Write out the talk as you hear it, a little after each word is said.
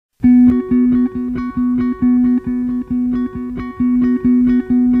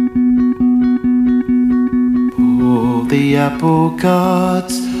the apple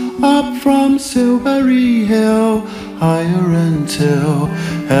carts up from Silbury Hill, higher until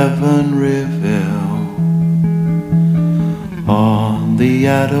heaven reveal. On the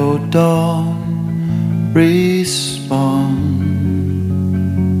adult dawn respond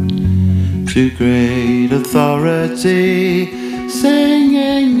to great authority,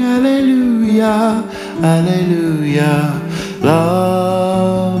 singing Alleluia, Alleluia.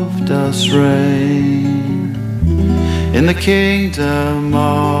 Love does reign in the kingdom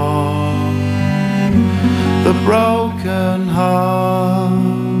of the broken heart.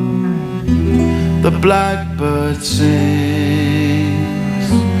 The blackbird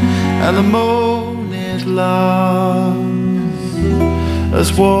sings and the moon it loves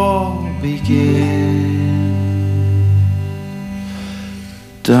as war begins.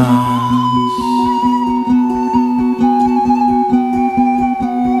 Dance.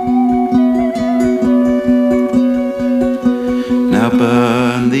 Now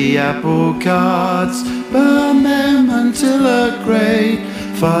burn the apple carts, burn them until a great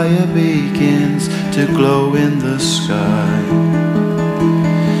fire begins to glow in the sky.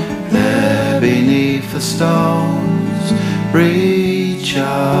 There beneath the stones recharge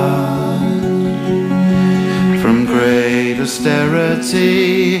from great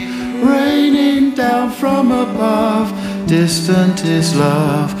austerity, raining down from above. Distant is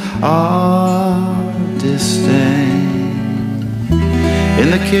love, our disdain. In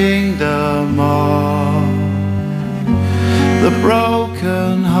the kingdom of the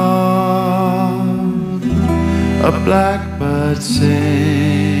broken heart, a blackbird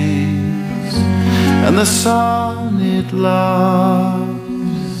sings and the sun it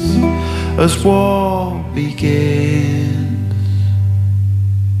loves as war begins.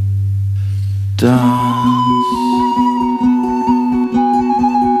 Done.